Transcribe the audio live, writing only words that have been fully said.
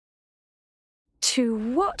To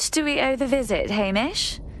what do we owe the visit,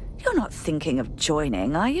 Hamish? You're not thinking of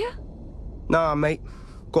joining, are you? Nah, mate.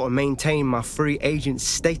 Gotta maintain my free agent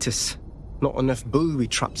status. Not enough booby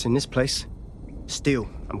traps in this place. Still,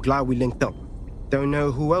 I'm glad we linked up. Don't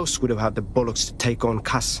know who else would have had the bollocks to take on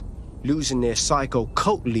Cass. Losing their psycho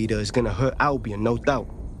cult leader is gonna hurt Albion, no doubt.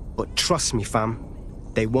 But trust me, fam,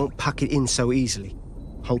 they won't pack it in so easily.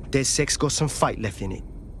 Hope Dedsec's got some fight left in it.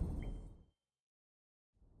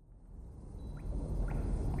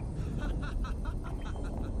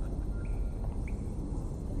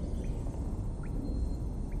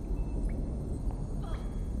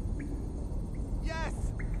 Yes!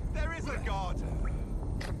 There is a god!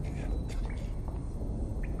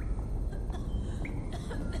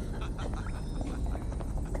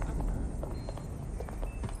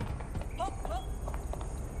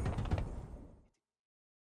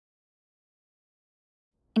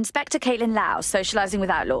 Inspector Caitlin Lau, socializing with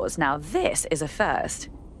outlaws. Now this is a first.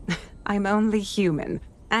 I'm only human,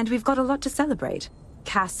 and we've got a lot to celebrate.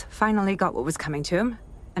 Cass finally got what was coming to him,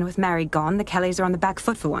 and with Mary gone, the Kellys are on the back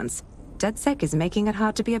foot for once. Dedsec is making it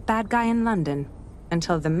hard to be a bad guy in London.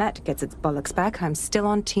 Until the Met gets its bollocks back, I'm still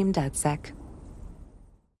on Team Dedsec.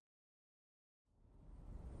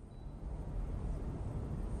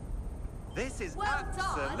 This is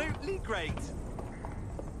absolutely great!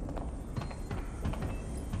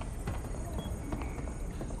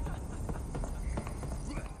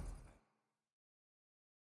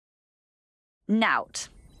 Nout.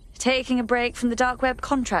 Taking a break from the dark web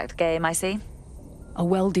contract game, I see. A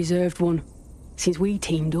well-deserved one. Since we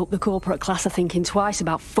teamed up, the corporate class are thinking twice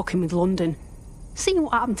about fucking with London. Seeing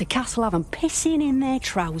what happened to Castlehaven and pissing in their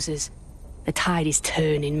trousers. The tide is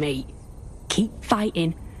turning, mate. Keep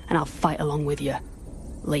fighting, and I'll fight along with you.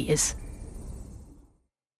 Laters.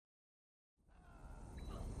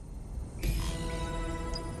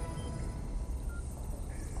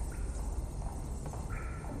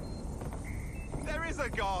 There is a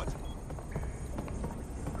god!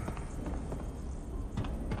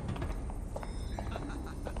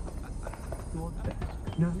 You're the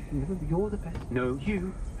best. No, you're the best. No,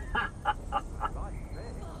 you. I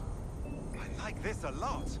like this a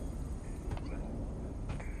lot.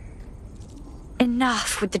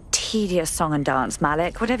 Enough with the tedious song and dance,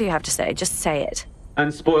 Malik. Whatever you have to say, just say it.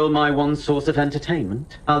 And spoil my one source of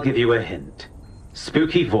entertainment? I'll give you a hint.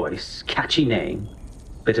 Spooky voice, catchy name,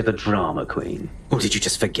 bit of a drama queen. Or did you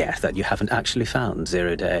just forget that you haven't actually found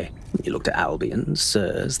Zero Day? You looked at Albion,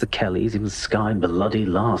 Sirs, the Kellys, even Sky Bloody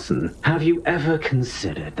Larson. Have you ever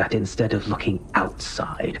considered that instead of looking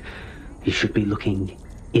outside, you should be looking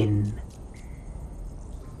in?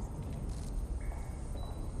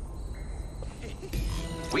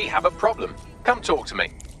 We have a problem. Come talk to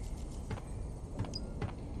me.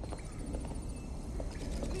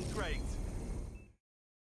 Great.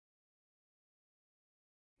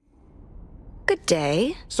 Good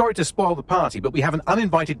day. Sorry to spoil the party, but we have an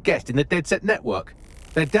uninvited guest in the Dedsec network.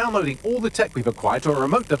 They're downloading all the tech we've acquired to a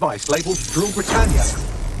remote device labeled Drill Britannia.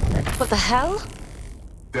 What the hell?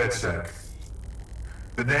 Dedsec.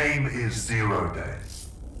 The name is Zero Day.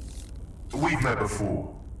 We've met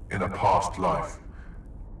before, in a past life.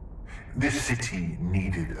 This city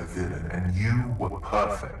needed a villain, and you were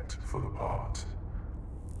perfect for the part.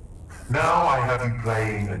 Now I have you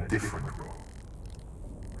playing a different role.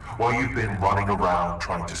 While you've been running around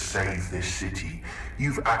trying to save this city,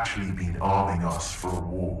 you've actually been arming us for a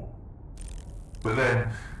war. But then,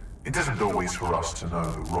 it isn't always for us to know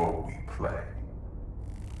the role we play.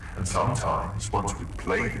 And sometimes, once we've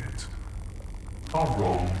played it, our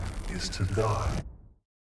role is to die.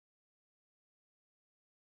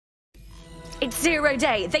 It's Zero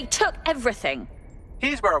Day. They took everything.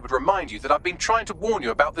 Here's where I would remind you that I've been trying to warn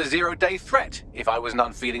you about the zero-day threat, if I was an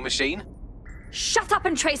unfeeling machine. Shut up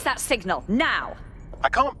and trace that signal, now! I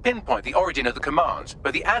can't pinpoint the origin of the command,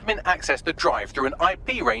 but the admin accessed the drive through an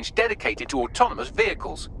IP range dedicated to autonomous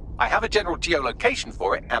vehicles. I have a general geolocation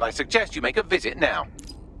for it, and I suggest you make a visit now.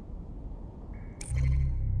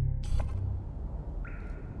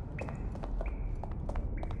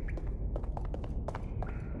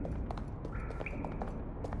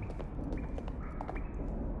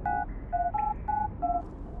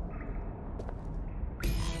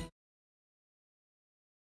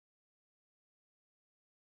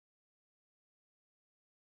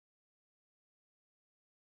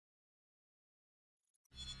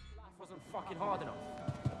 Fucking hard enough.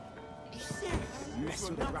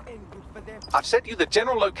 I've sent you the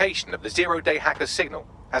general location of the zero-day hacker's signal.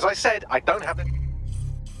 As I said, I don't have the...